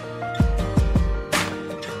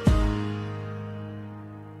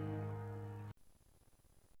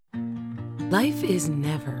 Life is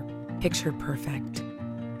never picture perfect.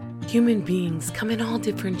 Human beings come in all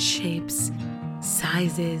different shapes,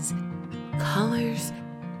 sizes, colors,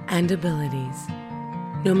 and abilities.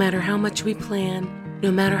 No matter how much we plan,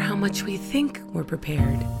 no matter how much we think we're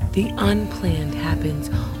prepared, the unplanned happens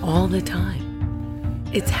all the time.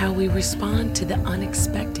 It's how we respond to the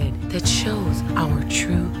unexpected that shows our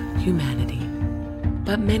true humanity.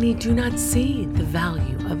 But many do not see the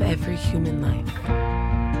value of every human life.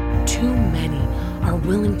 Too many are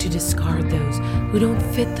willing to discard those who don't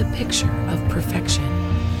fit the picture of perfection.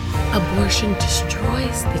 Abortion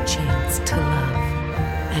destroys the chance to love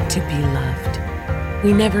and to be loved.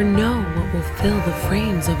 We never know what will fill the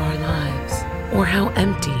frames of our lives, or how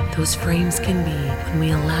empty those frames can be when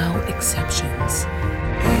we allow exceptions.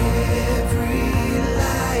 Every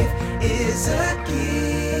life is a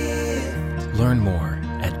gift. Learn more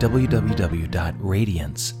at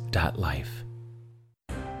www.radiance.life.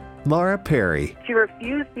 Laura Perry. She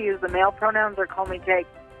refused to use the male pronouns or call me Jake.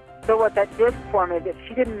 So what that did for me, that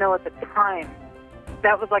she didn't know at the time,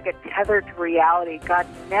 that was like a tether to reality. God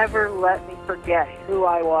never let me forget who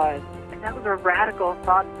I was. And that was a radical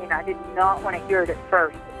thought to me, and I did not want to hear it at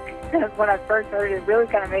first. When I first heard it, it really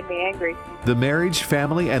kind of made me angry. The Marriage,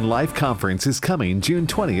 Family, and Life Conference is coming June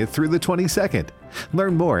 20th through the 22nd.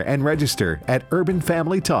 Learn more and register at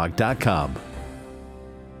urbanfamilytalk.com.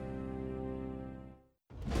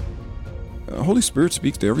 Holy Spirit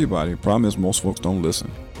speaks to everybody. The problem is most folks don't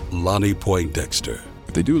listen. Lonnie Poindexter.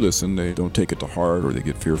 If they do listen, they don't take it to heart or they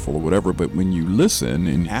get fearful or whatever. But when you listen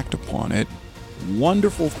and act upon it,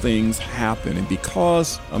 wonderful things happen. And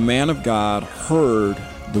because a man of God heard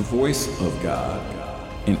the voice of God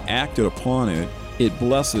and acted upon it, it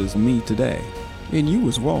blesses me today. And you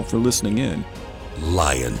as well for listening in.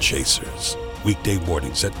 Lion Chasers. Weekday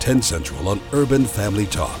mornings at 10 Central on Urban Family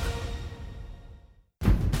Talk.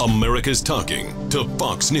 America's talking to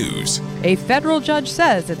Fox News. A federal judge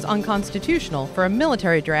says it's unconstitutional for a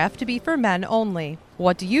military draft to be for men only.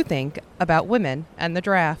 What do you think about women and the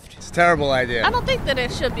draft? It's a terrible idea. I don't think that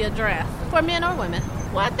it should be a draft for men or women.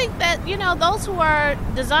 Well, I think that, those who are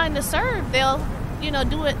designed to serve, they'll,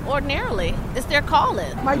 do it ordinarily. It's their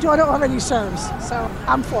calling. My daughter already serves, so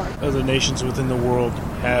I'm for it. Other nations within the world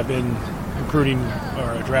have been recruiting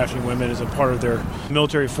or drafting women as a part of their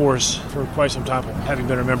military force for quite some time. Having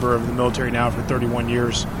been a member of the military now for 31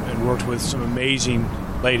 years and worked with some amazing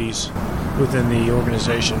ladies within the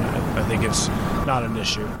organization, I think it's not an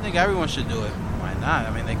issue. I think everyone should do it. Why not?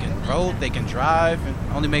 I mean, they can vote, they can drive, and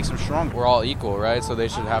only makes them stronger. We're all equal, right? So they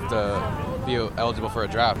should have to be eligible for a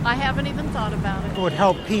draft. I haven't even thought about it. It would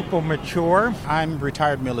help people mature. I'm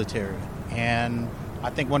retired military, and I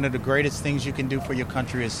think one of the greatest things you can do for your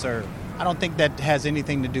country is serve. I don't think that has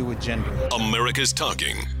anything to do with gender. America's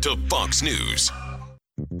talking to Fox News.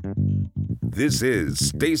 This is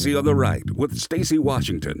Stacy on the Right with Stacy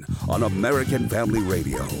Washington on American Family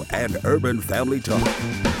Radio and Urban Family Talk.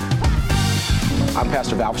 I'm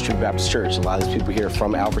pastor of Alfred Street Baptist Church. A lot of these people here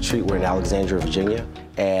from Alfred Street. We're in Alexandria, Virginia.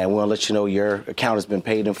 And we want to let you know your account has been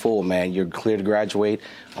paid in full, man. You're clear to graduate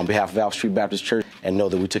on behalf of Alfred Street Baptist Church, and know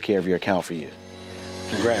that we took care of your account for you.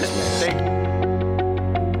 Congrats, man. Thank you.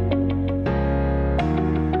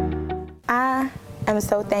 I am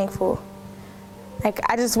so thankful.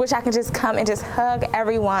 I just wish I could just come and just hug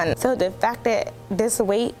everyone. So the fact that this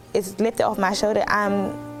weight is lifted off my shoulder,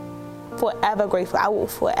 I'm forever grateful. I will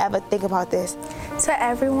forever think about this. To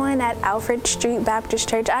everyone at Alfred Street Baptist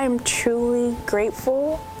Church, I am truly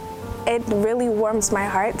grateful. It really warms my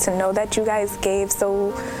heart to know that you guys gave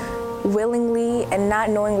so willingly and not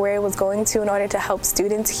knowing where it was going to in order to help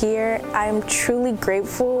students here. I am truly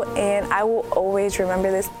grateful, and I will always remember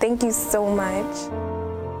this. Thank you so much.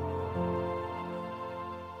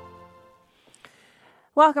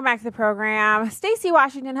 Welcome back to the program. Stacy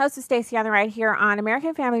Washington, host of Stacy on the Right here on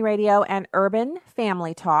American Family Radio and Urban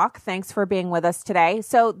Family Talk. Thanks for being with us today.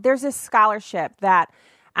 So there's this scholarship that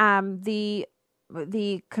so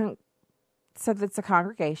that's a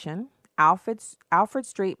congregation, Alfred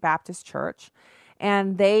Street Baptist Church,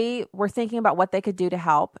 and they were thinking about what they could do to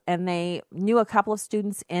help, and they knew a couple of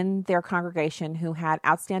students in their congregation who had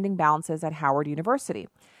outstanding balances at Howard University.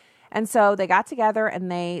 And so they got together and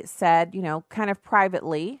they said, kind of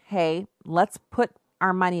privately, hey, let's put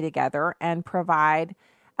our money together and provide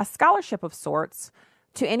a scholarship of sorts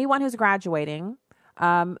to anyone who's graduating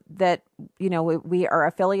that, we are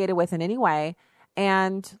affiliated with in any way.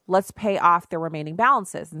 And let's pay off their remaining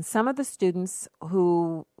balances. And some of the students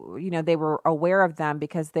who, they were aware of them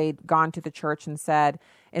because they'd gone to the church and said,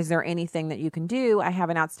 is there anything that you can do? I have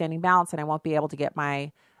an outstanding balance and I won't be able to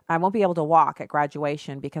walk at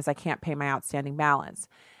graduation because I can't pay my outstanding balance.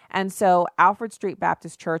 And so Alfred Street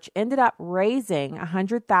Baptist Church ended up raising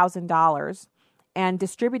 $100,000 and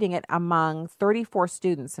distributing it among 34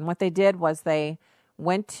 students. And what they did was they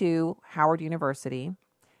went to Howard University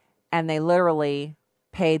and they literally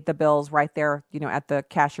paid the bills right there, at the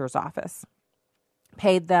cashier's office.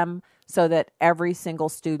 Paid them so that every single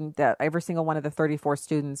one of the 34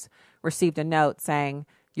 students received a note saying,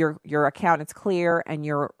 your account is clear and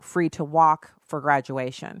you're free to walk for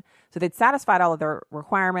graduation. So they'd satisfied all of their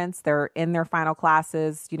requirements. They're in their final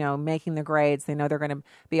classes, making the grades. They know they're going to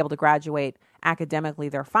be able to graduate academically.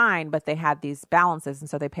 They're fine, but they had these balances, and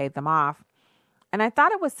so they paid them off. And I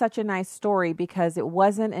thought it was such a nice story because it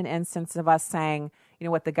wasn't an instance of us saying,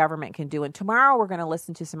 what the government can do. And tomorrow we're going to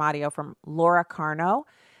listen to some audio from Laura Carno.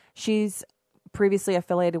 She's previously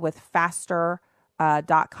affiliated with Faster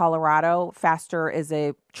Colorado. Faster is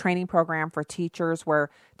a training program for teachers where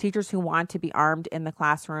teachers who want to be armed in the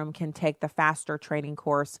classroom can take the Faster training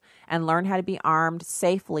course and learn how to be armed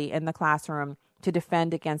safely in the classroom to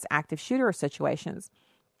defend against active shooter situations.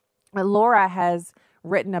 Laura has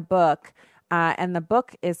written a book, and the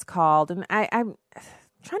book is called, and I'm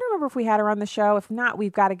trying to remember if we had her on the show. If not,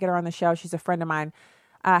 we've got to get her on the show. She's a friend of mine.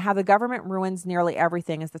 How the Government Ruins Nearly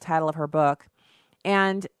Everything is the title of her book.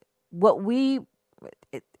 And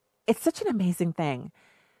it's such an amazing thing.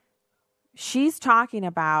 She's talking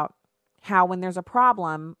about how when there's a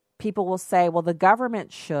problem, people will say, well, the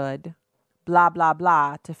government should blah, blah,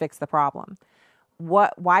 blah to fix the problem.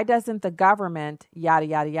 Why doesn't the government yada,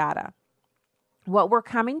 yada, yada? What we're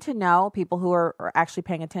coming to know, people who are actually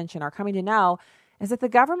paying attention are coming to know, is that the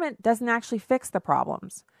government doesn't actually fix the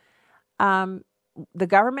problems. The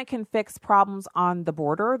government can fix problems on the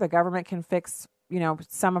border. The government can fix,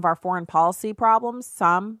 some of our foreign policy problems,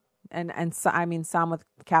 some with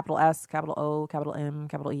capital S, capital O, capital M,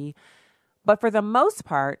 capital E. But for the most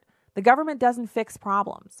part, the government doesn't fix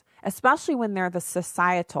problems, especially when they're the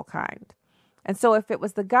societal kind. And so if it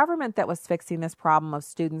was the government that was fixing this problem of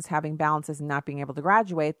students having balances and not being able to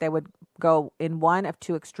graduate, they would go in one of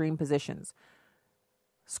two extreme positions.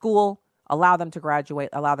 School, allow them to graduate,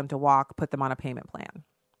 allow them to walk, put them on a payment plan,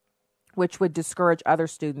 which would discourage other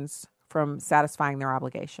students from satisfying their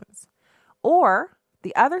obligations. Or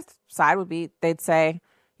the other side would be, they'd say,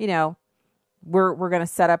 we're going to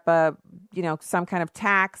set up some kind of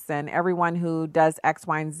tax, and everyone who does X,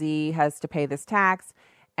 Y, and Z has to pay this tax.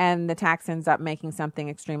 And the tax ends up making something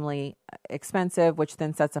extremely expensive, which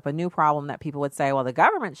then sets up a new problem that people would say, well, the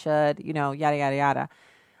government should, yada, yada, yada.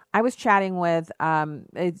 I was chatting with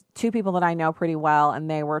two people that I know pretty well, and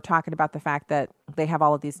they were talking about the fact that they have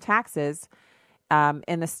all of these taxes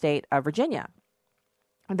in the state of Virginia.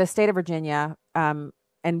 The state of Virginia, and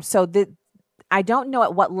so I don't know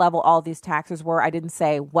at what level all these taxes were. I didn't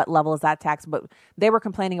say what level is that tax, but they were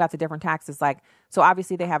complaining about the different taxes. So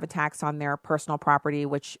obviously they have a tax on their personal property,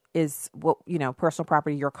 which is, personal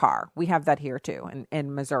property, your car. We have that here too.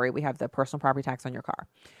 In Missouri, we have the personal property tax on your car.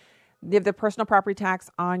 They have the personal property tax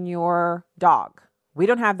on your dog. We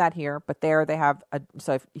don't have that here, but there they have.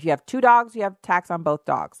 So if you have two dogs, you have tax on both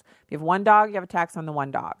dogs. If you have one dog, you have a tax on the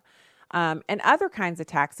one dog. And other kinds of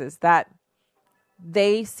taxes that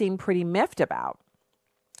they seem pretty miffed about.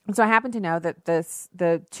 And so I happen to know that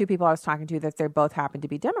the two people I was talking to, that they both happen to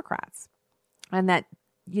be Democrats. And that,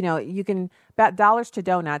 you can bet dollars to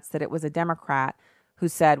donuts that it was a Democrat who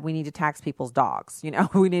said we need to tax people's dogs.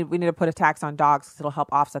 We need to put a tax on dogs because it'll help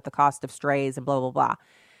offset the cost of strays and blah, blah, blah.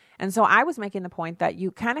 And so I was making the point that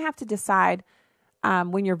you kind of have to decide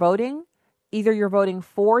when you're voting, either you're voting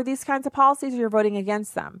for these kinds of policies or you're voting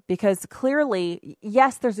against them. Because clearly,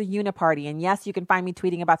 yes, there's a uniparty. And yes, you can find me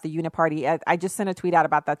tweeting about the uniparty. I just sent a tweet out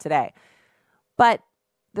about that today. But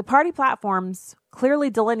the party platforms clearly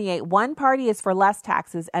delineate one party is for less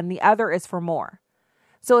taxes and the other is for more.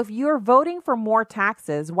 So if you're voting for more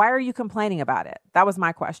taxes, why are you complaining about it? That was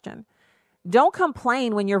my question. Don't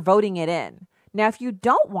complain when you're voting it in. Now, if you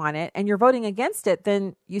don't want it and you're voting against it,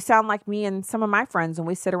 then you sound like me and some of my friends when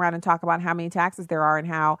we sit around and talk about how many taxes there are and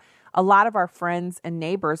how a lot of our friends and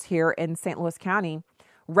neighbors here in St. Louis County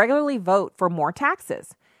regularly vote for more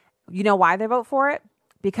taxes. You know why they vote for it?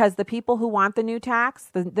 Because the people who want the new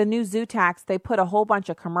tax, the new zoo tax, they put a whole bunch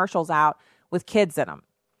of commercials out with kids in them.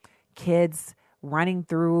 Kids running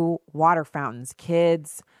through water fountains,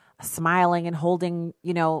 kids smiling and holding,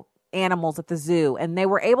 animals at the zoo. And they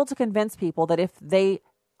were able to convince people that if they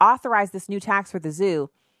authorized this new tax for the zoo,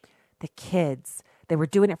 they were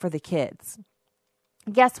doing it for the kids.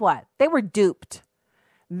 Guess what? They were duped.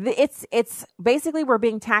 It's basically we're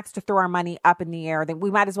being taxed to throw our money up in the air. That we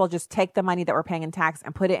might as well just take the money that we're paying in tax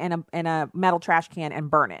and put it in a metal trash can and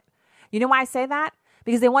burn it. You know why I say that?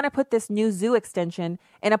 because they want to put this new zoo extension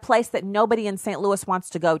in a place that nobody in St. Louis wants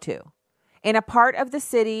to go to, in a part of the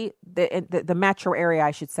city, the metro area,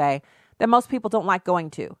 I should say, that most people don't like going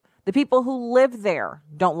to. The people who live there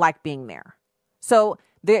don't like being there. So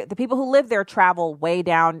the people who live there travel way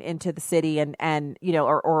down into the city and you know,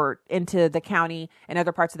 or into the county and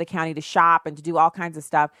other parts of the county to shop and to do all kinds of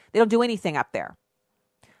stuff. They don't do anything up there.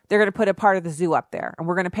 They're going to put a part of the zoo up there, and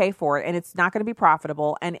we're going to pay for it, and it's not going to be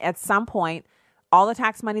profitable. And at some point, all the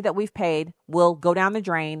tax money that we've paid will go down the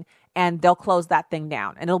drain, and they'll close that thing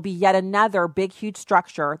down. And it'll be yet another big, huge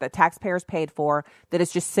structure that taxpayers paid for that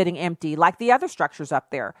is just sitting empty, like the other structures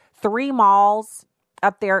up there. 3 malls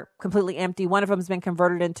up there completely empty. One of them has been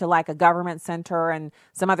converted into like a government center and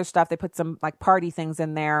some other stuff. They put some like party things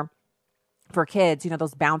in there for kids, you know,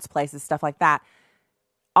 those bounce places, stuff like that.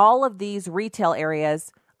 All of these retail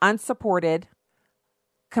areas, unsupported,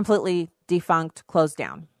 completely defunct, closed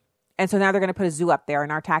down. And so now they're going to put a zoo up there,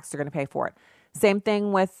 and our taxes are going to pay for it. Same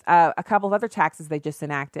thing with a couple of other taxes they just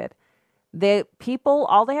enacted.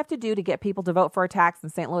 All they have to do to get people to vote for a tax in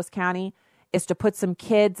St. Louis County is to put some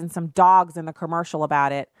kids and some dogs in the commercial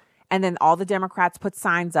about it. And then all the Democrats put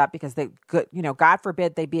signs up because God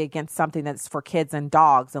forbid they be against something that's for kids and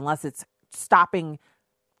dogs, unless it's stopping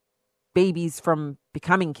babies from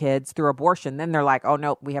becoming kids through abortion. Then they're like, oh,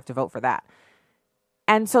 no, we have to vote for that.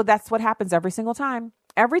 And so that's what happens every single time.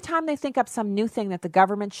 Every time they think up some new thing that the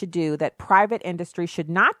government should do that private industry should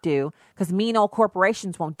not do, because mean old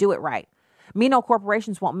corporations won't do it right. Mean old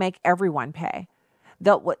corporations won't make everyone pay.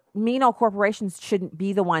 Mean old corporations shouldn't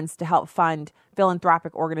be the ones to help fund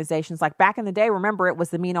philanthropic organizations. Like back in the day, remember, it was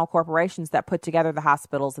the mean old corporations that put together the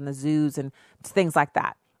hospitals and the zoos and things like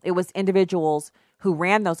that. It was individuals who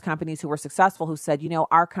ran those companies who were successful who said, you know,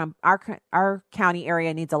 our county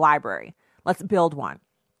area needs a library. Let's build one.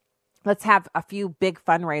 Let's have a few big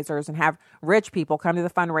fundraisers and have rich people come to the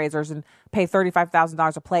fundraisers and pay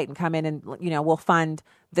 $35,000 a plate and come in and, you know, we'll fund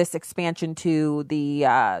this expansion to the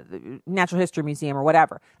Natural History Museum or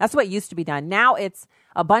whatever. That's what used to be done. Now it's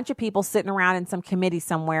a bunch of people sitting around in some committee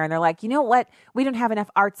somewhere and they're like, you know what? We don't have enough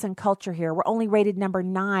arts and culture here. We're only rated number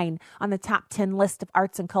 9 on the top 10 list of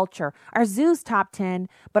arts and culture. Our zoo's top 10,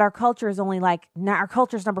 but our culture is only our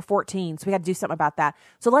culture's number 14. So we got to do something about that.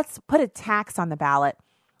 So let's put a tax on the ballot.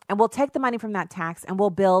 And we'll take the money from that tax and we'll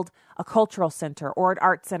build a cultural center or an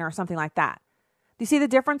art center or something like that. Do you see the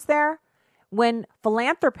difference there? When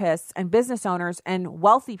philanthropists and business owners and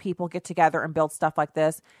wealthy people get together and build stuff like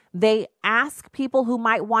this, they ask people who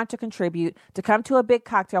might want to contribute to come to a big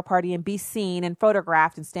cocktail party and be seen and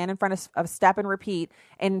photographed and stand in front of Step and Repeat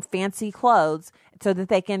in fancy clothes so that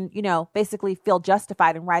they can, you know, basically feel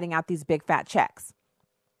justified in writing out these big fat checks.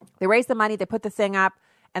 They raise the money, they put the thing up,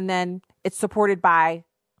 and then it's supported by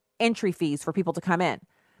entry fees for people to come in.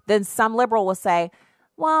 Then some liberal will say,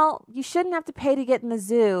 well, you shouldn't have to pay to get in the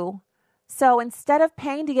zoo. So instead of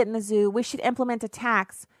paying to get in the zoo, we should implement a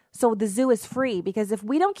tax so the zoo is free. Because if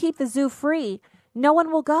we don't keep the zoo free, no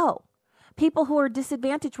one will go. People who are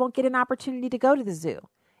disadvantaged won't get an opportunity to go to the zoo.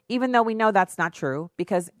 Even though we know that's not true,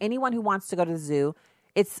 because anyone who wants to go to the zoo,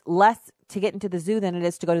 it's less to get into the zoo than it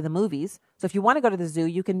is to go to the movies. So if you want to go to the zoo,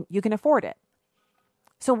 you can afford it.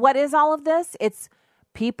 So what is all of this? It's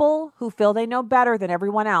people who feel they know better than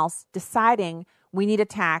everyone else deciding we need a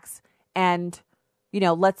tax and, you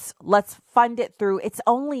know, let's fund it through. It's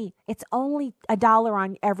only $1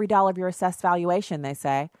 on every dollar of your assessed valuation, they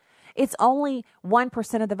say. It's only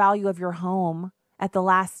 1% of the value of your home at the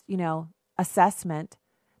last, you know, assessment.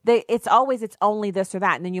 It's only this or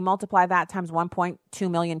that. And then you multiply that times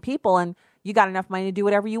 1.2 million people and you got enough money to do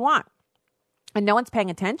whatever you want. And no one's paying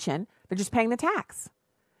attention. They're just paying the tax.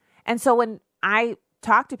 And so when I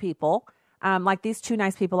talk to people, like these 2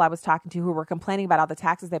 nice people I was talking to who were complaining about all the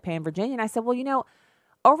taxes they pay in Virginia. And I said, well, you know,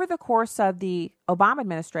 over the course of the Obama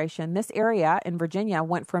administration, this area in Virginia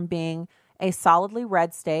went from being a solidly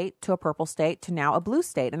red state to a purple state to now a blue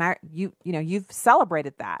state. And you've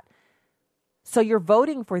celebrated that. So you're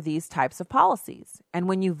voting for these types of policies. And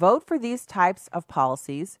when you vote for these types of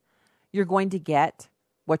policies, you're going to get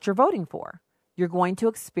what you're voting for. You're going to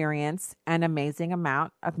experience an amazing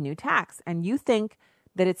amount of new tax. And you think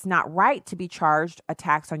that it's not right to be charged a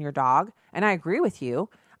tax on your dog. And I agree with you.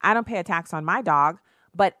 I don't pay a tax on my dog.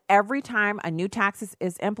 But every time a new tax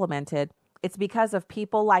is implemented, it's because of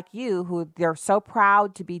people like you who they're so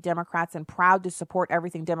proud to be Democrats and proud to support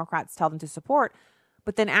everything Democrats tell them to support.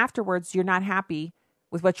 But then afterwards, you're not happy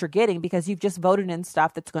with what you're getting because you've just voted in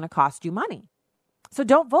stuff that's going to cost you money. So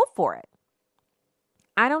don't vote for it.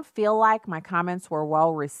 I don't feel like my comments were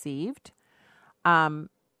well received. I'm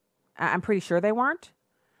pretty sure they weren't.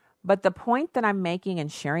 But the point that I'm making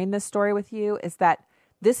and sharing this story with you is that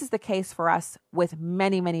this is the case for us with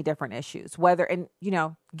many, many different issues, whether, and,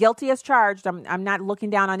 guilty as charged. I'm not looking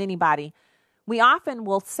down on anybody. We often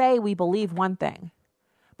will say we believe one thing,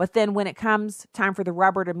 but then when it comes time for the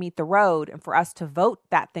rubber to meet the road and for us to vote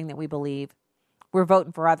that thing that we believe, we're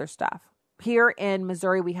voting for other stuff. Here in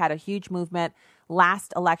Missouri, we had a huge movement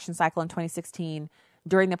last election cycle in 2016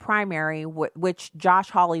 during the primary, which Josh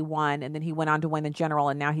Hawley won, and then he went on to win the general,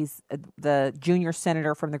 and now he's the junior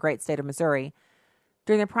senator from the great state of Missouri.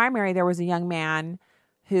 During the primary, there was a young man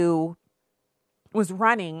who was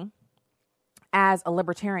running as a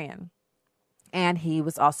libertarian, and he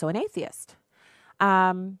was also an atheist.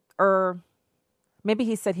 Or maybe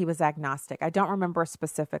he said he was agnostic. I don't remember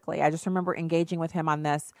specifically. I just remember engaging with him on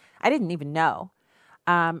this. I didn't even know.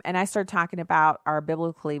 And I started talking about our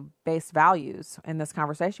biblically based values in this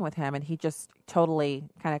conversation with him, and he just totally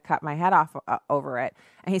kind of cut my head off over it.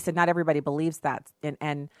 And he said, not everybody believes that.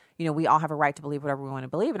 And we all have a right to believe whatever we want to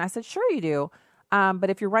believe. And I said, sure you do. But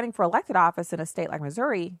if you're running for elected office in a state like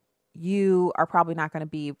Missouri, you are probably not going to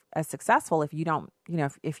be as successful if you don't,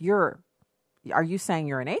 are you saying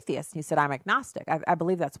you're an atheist? And he said, I'm agnostic. I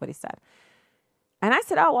believe that's what he said. And I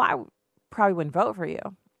said, oh, well, I probably wouldn't vote for you.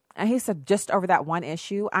 And he said, just over that one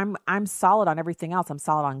issue, I'm solid on everything else. I'm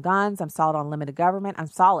solid on guns. I'm solid on limited government. I'm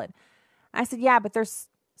solid. I said, yeah, but there's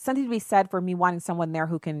something to be said for me wanting someone there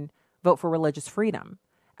who can vote for religious freedom,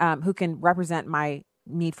 who can represent my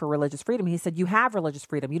need for religious freedom. He said, you have religious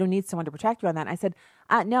freedom. You don't need someone to protect you on that. And I said,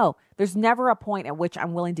 no, there's never a point at which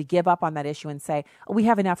I'm willing to give up on that issue and say, we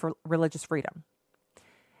have enough religious freedom.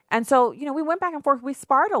 And so, we went back and forth. We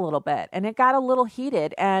sparred a little bit, and it got a little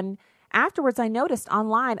heated. And afterwards, I noticed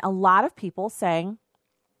online a lot of people saying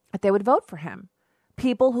that they would vote for him.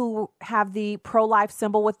 People who have the pro-life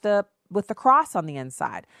symbol with the cross on the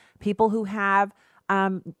inside. People who have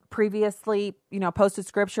previously, posted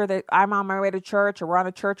scripture that I'm on my way to church or we're on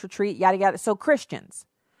a church retreat, yada, yada. So Christians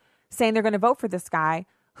saying they're going to vote for this guy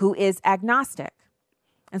who is agnostic.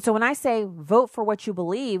 And so when I say vote for what you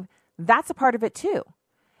believe, that's a part of it too.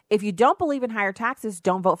 If you don't believe in higher taxes,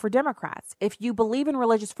 don't vote for Democrats. If you believe in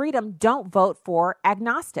religious freedom, don't vote for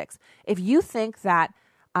agnostics. If you think that,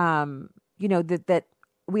 that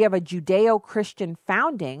we have a Judeo-Christian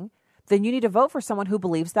founding, then you need to vote for someone who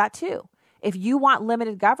believes that too. If you want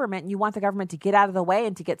limited government and you want the government to get out of the way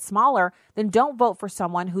and to get smaller, then don't vote for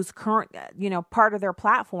someone whose current, part of their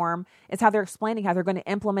platform is how they're explaining how they're going to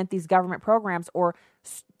implement these government programs or,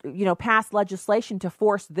 pass legislation to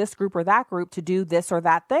force this group or that group to do this or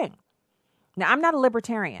that thing. Now, I'm not a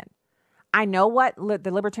libertarian. I know what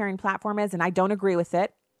the libertarian platform is, and I don't agree with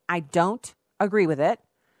it. But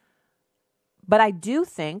I do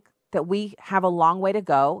think that we have a long way to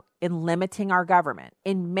go in limiting our government,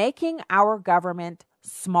 in making our government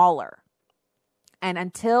smaller. And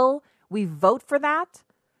until we vote for that,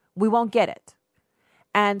 we won't get it.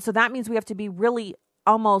 And so that means we have to be really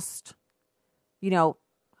almost,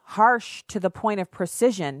 harsh to the point of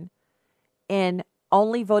precision in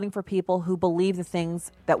only voting for people who believe the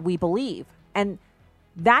things that we believe. And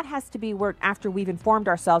that has to be where, after we've informed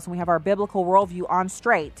ourselves and we have our biblical worldview on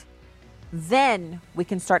straight, then we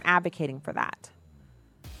can start advocating for that.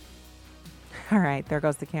 All right, there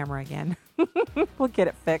goes the camera again. We'll get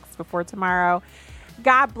it fixed before tomorrow.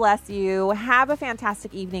 God bless you. Have a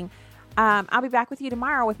fantastic evening. I'll be back with you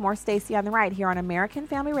tomorrow with more Stacy on the Right here on American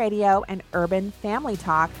Family Radio and Urban Family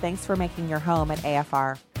Talk. Thanks for making your home at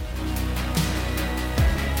AFR.